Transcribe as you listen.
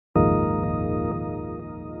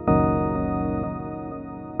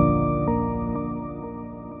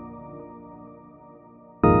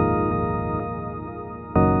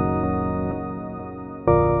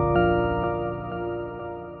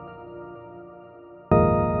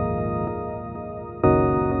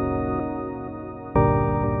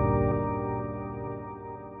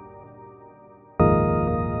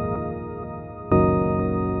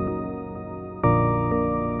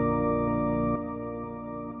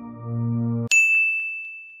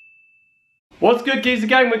What's good, geeks?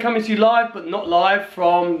 Again, we're coming to you live, but not live,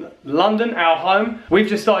 from London, our home. We've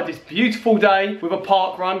just started this beautiful day with a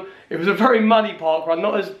park run. It was a very muddy park run,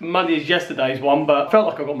 not as muddy as yesterday's one, but felt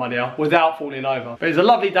like I got muddier without falling over. But it was a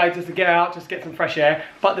lovely day just to get out, just get some fresh air.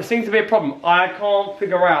 But there seems to be a problem. I can't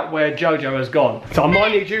figure out where Jojo has gone. So I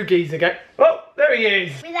might need you geese again. Oh, there he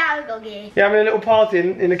is. With Aragog here. You're having a little party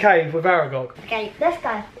in the cave with Aragog. Okay, let's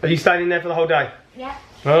go. Are you staying in there for the whole day? Yeah.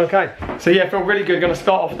 Okay, so yeah, feel really good. Gonna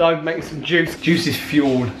start off though making some juice. Juice is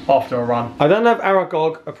fueled after a run. I don't know if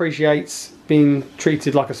Aragog appreciates being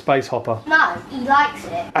treated like a space hopper. No, he likes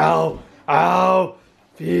it. Ow, ow,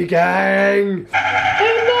 vegan. In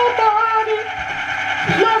the body,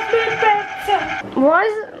 love me better. Why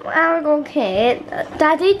is Aragog here?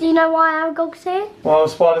 Daddy, do you know why Aragog's here? Well,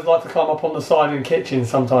 spiders like to climb up on the side in the kitchen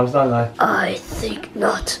sometimes, don't they? I think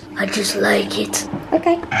not. I just like it.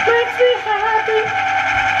 Okay. Makes me happy.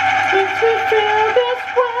 Makes me feel this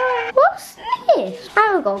way. What's this?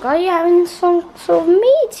 Aragog, are you having some sort of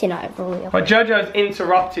meeting over here? But Jojo's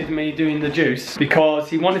interrupted me doing the juice because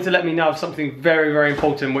he wanted to let me know of something very, very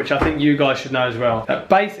important, which I think you guys should know as well. That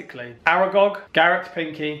basically, Aragog, Garrett's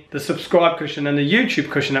Pinky, the subscribe cushion and the YouTube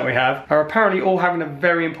cushion that we have are apparently all having a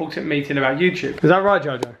very important meeting about YouTube. Is that right,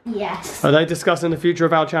 Jojo? Yes. Are they discussing the future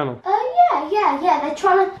of our channel? Yeah. They're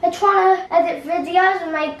trying to edit videos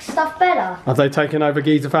and make stuff better. Have they taken over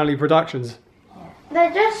Geezer Family Productions?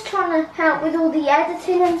 They're just trying to help with all the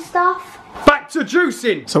editing and stuff. Back to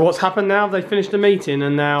juicing! So what's happened now? They finished the meeting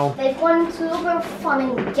and now... They've gone into a little bit of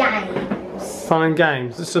fun and games. Fun and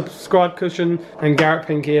games. The subscribe cushion and Garrett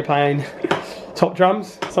Pinky are playing top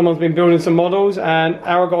drums. Someone's been building some models and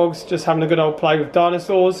Aragog's just having a good old play with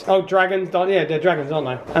dinosaurs. Oh, dragons. Yeah, they're dragons, aren't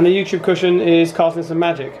they? And the YouTube cushion is casting some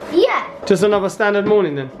magic. Yeah. Just another standard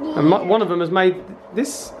morning then. Yeah. And one of them has made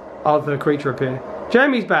this other creature appear.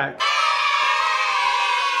 Jamie's back.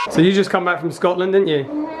 So you just come back from Scotland, didn't you?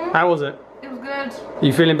 Mm-hmm. How was it? It was good. Are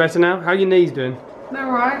you feeling better now? How are your knees doing? They're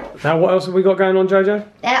alright. Now what else have we got going on, Jojo?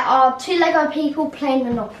 There are 2 Lego people playing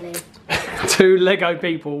Monopoly. 2 Lego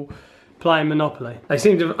people playing Monopoly. They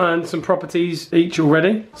seem to have earned some properties each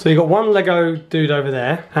already. So you've got one Lego dude over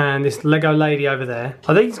there and this Lego lady over there.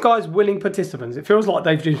 Are these guys willing participants? It feels like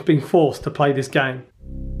they've just been forced to play this game.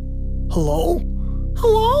 Hello?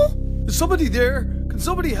 Hello? Is somebody there? Can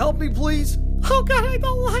somebody help me, please? Oh God, I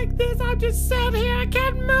don't like this. I'm just sat here. I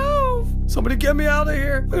can't move. Somebody get me out of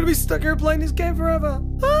here. I'm gonna be stuck here playing this game forever.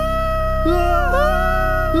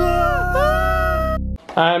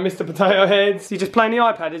 Mr. Potato Heads, he's just playing the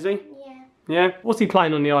iPad, is he? Yeah. Yeah? What's he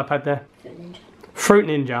playing on the iPad there? Fruit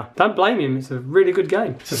Ninja. Don't blame him, it's a really good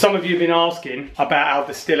game. So some of you have been asking about our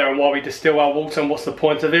distiller and why we distill our water and what's the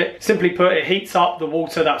point of it. Simply put, it heats up the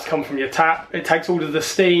water that's come from your tap. It takes all of the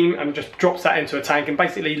steam and just drops that into a tank and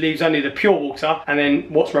basically leaves only the pure water. And then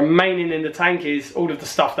what's remaining in the tank is all of the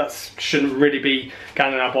stuff that shouldn't really be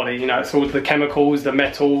going in our body. You know, it's all the chemicals, the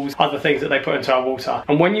metals, other things that they put into our water.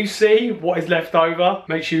 And when you see what is left over,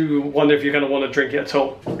 makes you wonder if you're going to want to drink it at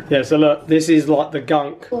all. Yeah, so look, this is like the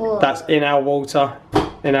gunk that's in our water,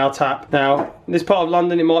 in our tap. Now, in this part of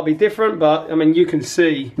London it might be different, but I mean you can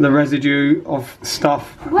see the residue of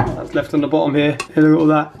stuff that's left on the bottom here. Here, look at all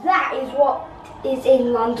that. That is what is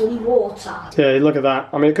in London water. Yeah, look at that.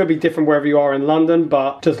 I mean it could be different wherever you are in London,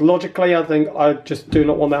 but just logically I think I just do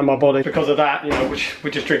not want that in my body. Because of that, you know,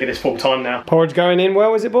 we're just drinking this full time now. Porridge going in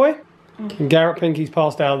well, is it, boy? And Garrett Pinky's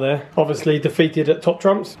passed out there. Obviously defeated at top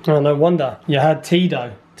trumps. Oh, no wonder. You had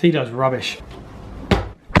Tito. Tito's rubbish.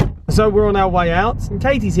 So we're on our way out and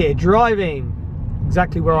Katie's here driving.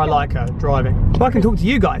 Exactly where I like her, driving. So I can talk to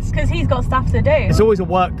you guys. Because he's got stuff to do. It's always a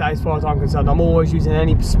work day as far as I'm concerned. I'm always using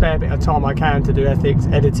any spare bit of time I can to do ethics,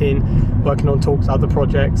 editing, working on talks, other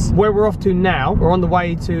projects. Where we're off to now, we're on the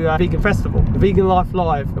way to Vegan Festival, the Vegan Life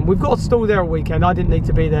Live. And we've got a stall there all weekend. I didn't need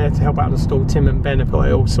to be there to help out on the stall. Tim and Ben have got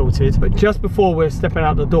it all sorted. But just before we're stepping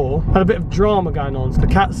out the door, had a bit of drama going on. So the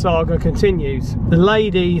cat saga continues. The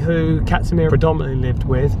lady who Katsamir predominantly lived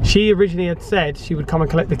with, she originally had said she would come and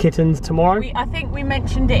collect the kittens tomorrow. I think we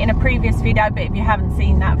mentioned it in a previous video, but if you haven't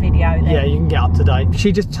seen that video then... Yeah, you can get up to date.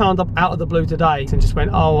 She just turned up out of the blue today and just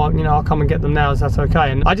went, oh, well, you know, I'll come and get them now, is that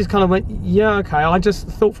okay? And I just kind of went, yeah, okay. I just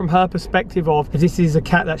thought from her perspective of, if this is a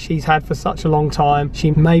cat that she's had for such a long time,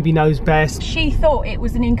 she maybe knows best. She thought it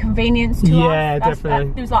was an inconvenience to us. Yeah,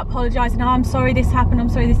 definitely. She was like apologising, oh, I'm sorry this happened, I'm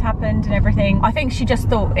sorry this happened and everything. I think she just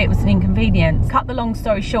thought it was an inconvenience. Cut the long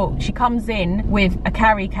story short, she comes in with a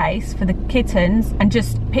carry case for the kittens and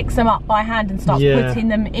just picks them up by hand and starts was putting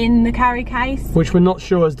them in the carry case. Which we're not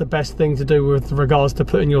sure is the best thing to do with regards to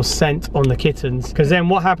putting your scent on the kittens. Because then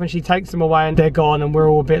what happens, she takes them away and they're gone, and we're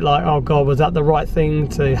all a bit like, oh God, was that the right thing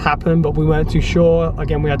to happen? But we weren't too sure.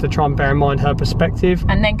 Again, we had to try and bear in mind her perspective.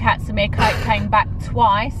 And then Katsamir came back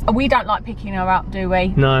twice. We don't like picking her up, do we?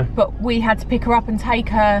 No. But we had to pick her up and take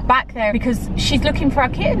her back there because she's looking for her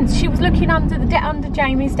kittens. She was looking under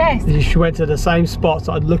Jamie's desk. She went to the same spot,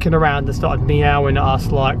 started looking around and started meowing at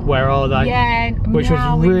us like, where are they? Yeah, which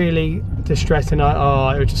was really distressing. It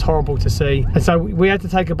was just horrible to see. And so we had to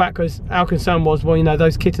take her back because our concern was, well, you know,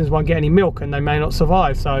 those kittens won't get any milk and they may not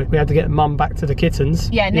survive. So we had to get mum back to the kittens.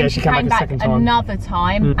 Yeah, and then she came back another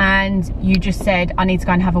time and you just said, I need to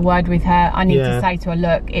go and have a word with her. I need to say to her,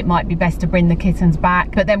 look, it might be best to bring the kittens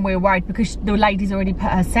back. But then we were worried because the lady's already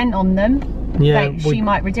put her scent on them. Yeah, she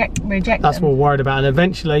might reject That's them. what we're worried about. And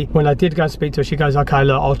eventually, when I did go and speak to her, she goes, okay,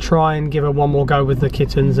 look, I'll try and give her one more go with the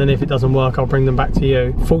kittens, and if it doesn't work, I'll bring them back to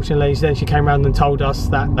you. Fortunately, then she came around and told us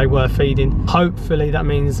that they were feeding. Hopefully that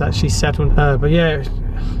means that she's settled. But yeah,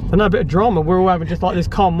 I know, a bit of drama. We're all having just like this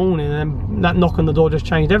calm morning, and then that knock on the door just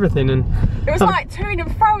changed everything. And it was like toing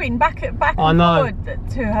and froing back and forward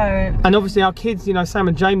to her. And obviously our kids, you know, Sam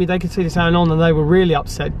and Jamie, they could see this going on and they were really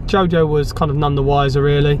upset. Jojo was kind of none the wiser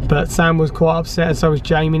really, but Sam was quite upset, and so was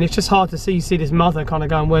Jamie. And it's just hard to see. You see this mother kind of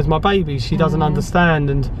going, where's my baby? She doesn't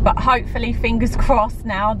understand. But hopefully, fingers crossed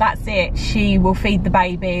now, that's it. She will feed the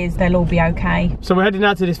babies, they'll all be okay. So we're heading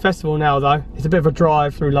out to this festival now though. It's a bit of a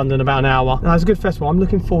drive through London, about an hour. No, it's a good festival. I'm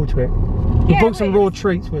looking forward to it. We brought some raw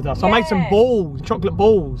treats with us. I made some balls, chocolate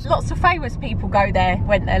balls. Lots of famous people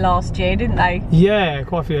went there last year, didn't they? Yeah,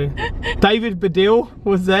 quite a few. David Baddiel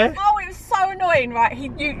was there. Oh, it was so annoying, right?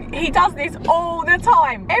 He does this all the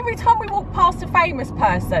time. Every time we walk past a famous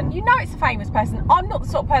person, you know it's a famous person. I'm not the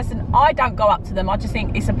sort of person, I don't go up to them. I just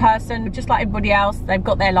think it's a person, just like everybody else. They've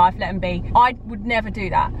got their life, let them be. I would never do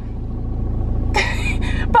that.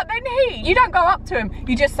 But then you don't go up to him,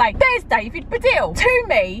 you just say, there's David Baddiel, to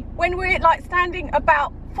me, when we're like standing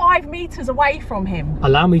about 5 meters away from him.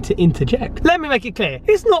 Allow me to interject. Let me make it clear.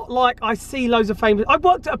 It's not like I see loads of famous... I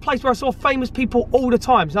worked at a place where I saw famous people all the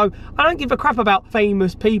time, so I don't give a crap about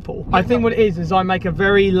famous people. I think what it is I make a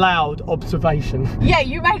very loud observation. Yeah,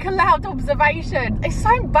 you make a loud observation. It's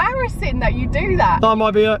so embarrassing that you do that. I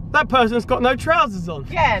might be that person's got no trousers on.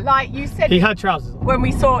 Yeah, like you said... He had trousers on. When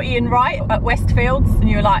we saw Ian Wright at Westfields, and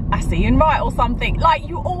you were like, that's Ian Wright or something. Like,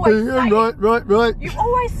 you always say Right. You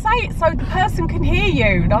always say it so the person can hear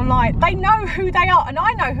you. And I'm like, they know who they are, and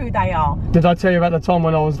I know who they are. Did I tell you about the time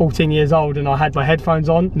when I was 14 years old and I had my headphones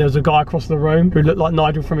on? And there was a guy across the room who looked like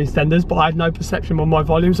Nigel from EastEnders, but I had no perception on my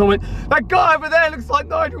volume. So I went, that guy over there looks like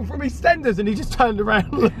Nigel from EastEnders. And he just turned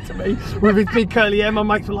around and looked at me with his big curly hair. My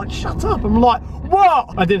mates were like, shut up. I'm like,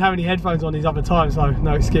 what? I didn't have any headphones on these other times, so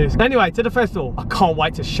no excuse. Anyway, to the festival. I can't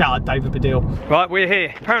wait to shout at David Baddiel. Right, we're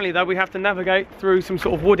here. Apparently though, we have to navigate through some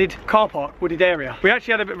sort of wooded car park, wooded area. We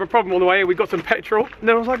actually had a bit of a problem on the way. We got some petrol, and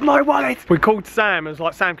then I was like, my wallet. We called Sam. I was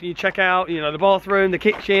like, Sam, can you check out, you know, the bathroom, the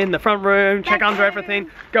kitchen, the front room, check under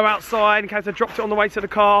everything, go outside in case I dropped it on the way to the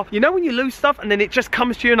car. You know when you lose stuff and then it just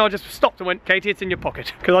comes to you, and I just stopped and went, Katie, it's in your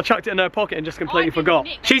pocket. Because I chucked it in her pocket and just completely forgot.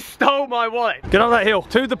 She stole my wallet. Get on that hill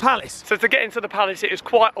to the palace. So to get into the palace, it is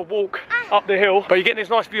quite a walk up the hill, but you get this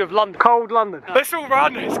nice view of London. Cold London. Let's all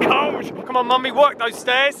run, it's cold. Come on, mummy, work those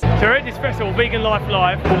stairs. So we're at this festival, Vegan Life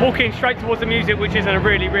Live. We're walking straight towards the music, which is a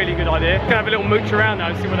really, really good idea. Gonna have a little mooch around now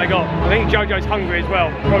and see what they got. I think Jojo's hungry as well.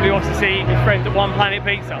 Probably wants to see his friends at One Planet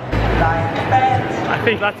Pizza. I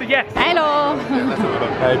think that's a yes. Hello.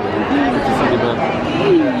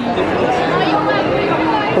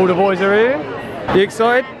 All the boys are here. You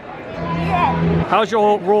excited? Yeah. How's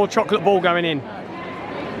your raw chocolate ball going in?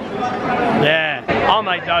 Yeah, I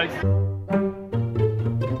made those.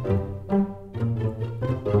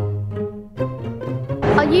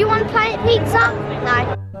 Are you One Planet Pizza?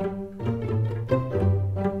 No.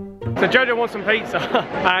 So Jojo wants some pizza,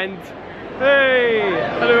 and hey,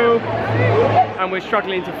 hello. And we're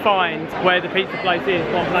struggling to find where the pizza place is.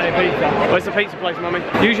 One Planet Pizza. Where's the pizza place, mummy?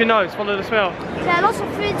 Use your nose, follow the smell. There are lots of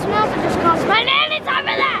food smells, I just can't smell it. It's over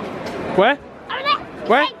there. Where? Over there.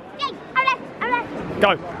 Where? Over there.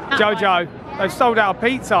 Go, Jojo. They've sold out of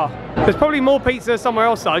pizza. There's probably more pizza somewhere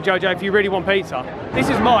else though, Jojo, if you really want pizza. This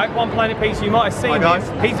is Mike, One Planet Pizza. You might have seen this.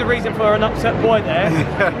 He's the reason for an upset boy there.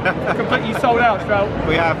 Completely sold out, Stroll.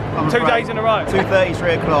 We have, 2 days in a row. 2:30,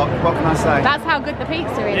 3 o'clock. What can I say? That's how good the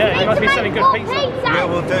pizza is. Yeah, you must be selling good pizza. Yeah,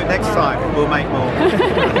 we'll do it next time. We'll make more.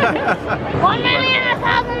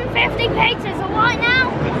 1,150 pizzas, alright now?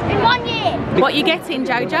 In 1 year. What you getting,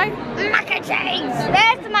 Jojo? Mac and cheese.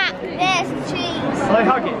 There's the mac, there's the cheese. Are they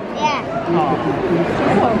hugging? Yeah. Oh.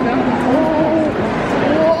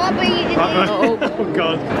 Oh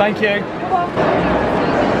God, thank you.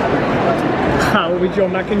 How was your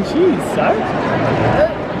mac and cheese, sir?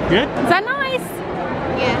 Good? Is that nice?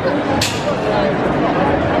 Yeah.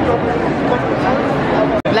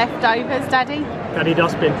 Leftovers, Daddy? Daddy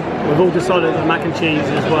Dustbin. We've all decided that mac and cheese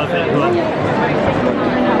is worth it as well.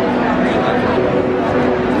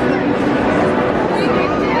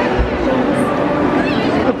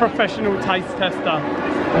 The professional taste tester.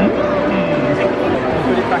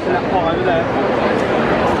 Put it back in that pot over there.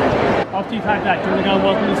 After you've had that, do you want to go and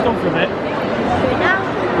work on the stall for a bit? Do it now?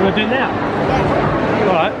 You want to do it now? Yeah.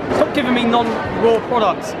 Alright. Stop giving me non-raw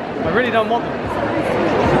products. I really don't want them.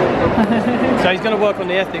 So he's going to work on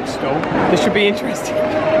the ethics stall. This should be interesting.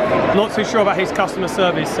 I'm not too sure about his customer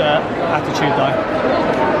service attitude though.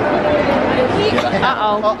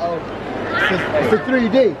 Uh-oh. Uh-oh. It's the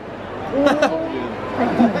 3D.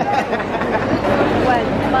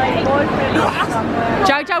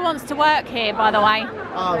 Jojo wants to work here, by the way.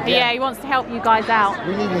 Oh, Yeah, he wants to help you guys out.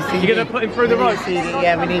 We need a CV. You're going to put him through the We need a ropes? CV.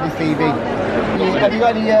 Yeah, we need a CV. Have you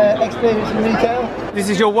got any experience in retail? This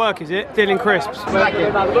is your work, is it? Dealing crisps. Where's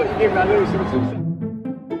the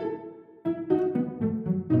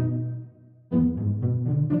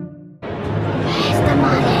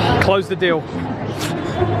money? Close the deal.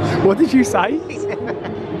 What did you say? He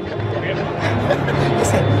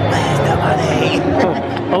said, where's the money?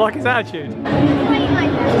 I like his attitude.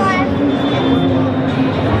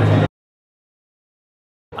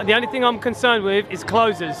 The only thing I'm concerned with is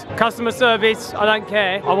closers. Customer service, I don't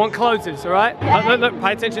care. I want closers, all right? Look,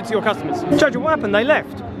 pay attention to your customers. Jojo, what happened? They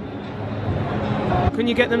left. Couldn't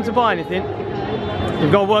you get them to buy anything?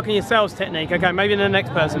 You've got to work on your sales technique. Okay, maybe the next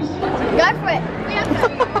person. Go for it.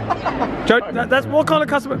 Joe, that's what kind of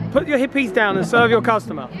customer? Put your hippies down and serve your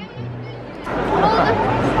customer. All the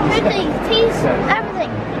hoodies, tees, everything.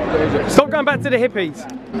 Stop going back to the hippies.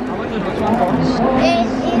 It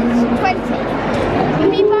is 20. If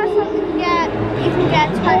you buy something, you can get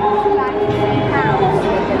 20 for like £3.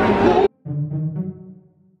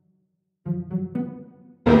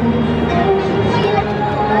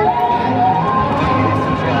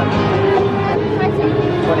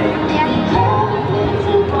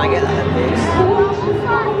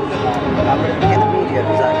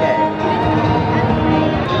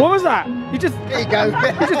 What was that? You just There you go.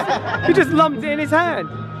 you just lumped it in his hand.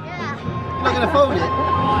 Yeah. I'm not going to fold it.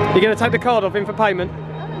 You're going to take the card off him for payment.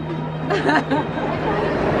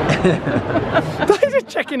 They're just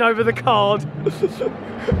checking over the card.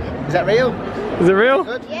 Is that real? Is it real?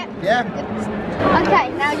 Good? Yep. Yeah? Okay,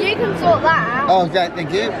 now you can sort that out. Oh,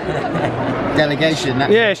 thank you. Delegation.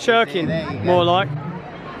 That's Yeah, shirking. There you go. More like.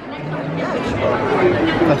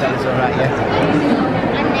 That's alright, yeah.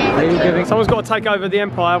 Someone's got to take over the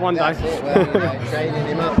empire one day. That's it, well, you know, training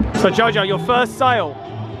him up. So Jojo, your first sale.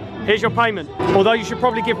 Here's your payment. Although you should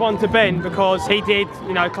probably give one to Ben because he did,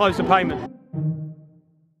 you know, close the payment.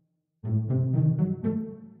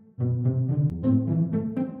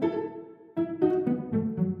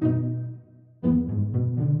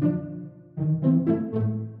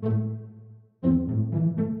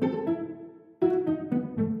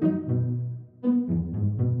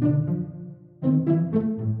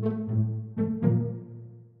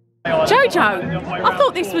 Jojo, I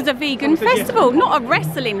thought this was a vegan festival, not a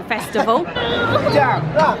wrestling festival. Down,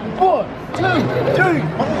 up, 1, 2, 3.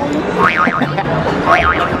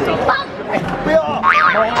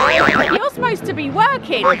 You're supposed to be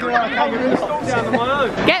working.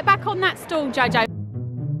 Get back on that stool, Jojo.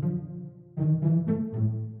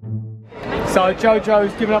 So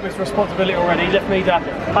Jojo's given up his responsibility already. He left me to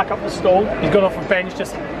pack up the stall. He's gone off a bench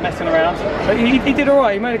just messing around. But he did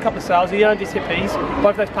alright, he made a couple of sales, he earned his hippies.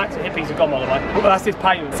 Both those packs of hippies are gone, by the way. Well, that's his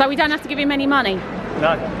payment. So we don't have to give him any money?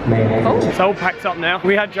 No. Cool. It's all packed up now.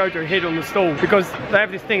 We had Jojo hid on the stall because they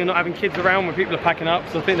have this thing of not having kids around when people are packing up,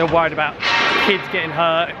 so I think they're worried about kids getting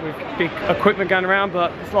hurt with big equipment going around,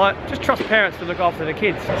 but it's like, just trust parents to look after their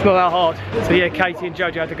kids. It's not that hard. So yeah, Katie and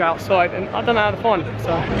Jojo had to go outside and I don't know how to find it.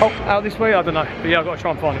 So, out this way, I don't know. But yeah, I've got to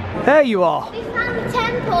try and find it. There you are. We found a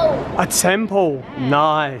temple. A temple.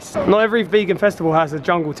 Nice. Not every vegan festival has a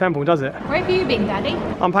jungle temple, does it? Where have you been, Daddy?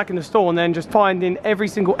 Unpacking the store and then just finding every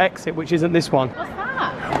single exit which isn't this one. What's that?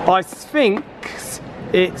 I think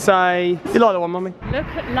it's a... You like that one, Mummy? Look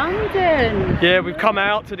at London. Yeah, we've come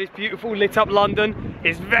out to this beautiful lit up London.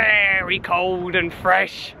 It's very cold and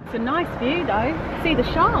fresh. It's a nice view though. See the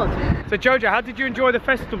Shard. So Jojo, how did you enjoy the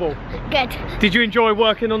festival? Good. Did you enjoy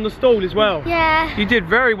working on the stall as well? Yeah. You did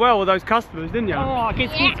very well with those customers, didn't you? Oh, I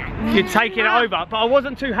guess You're taking it over, but I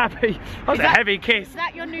wasn't too happy. That was a heavy kiss. Is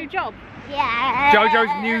that your new job? Yeah.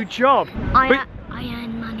 Jojo's new job. I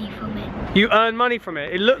earn money from it. You earn money from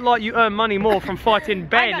it. It looked like you earn money more from fighting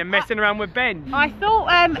Ben and messing around with Ben. I thought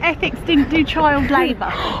ethics didn't do child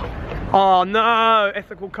labour. Oh no,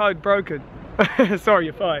 ethical code broken. Sorry,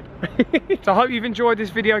 you're fired. So I hope you've enjoyed this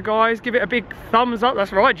video, guys. Give it a big thumbs up.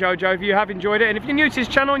 That's right, Jojo, if you have enjoyed it. And if you're new to this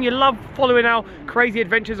channel and you love following our crazy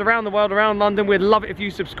adventures around the world, around London, we'd love it if you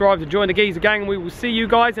subscribe to join the Geezer gang. And we will see you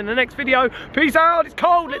guys in the next video. Peace out. It's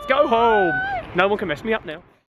cold. Let's go home. No one can mess me up now.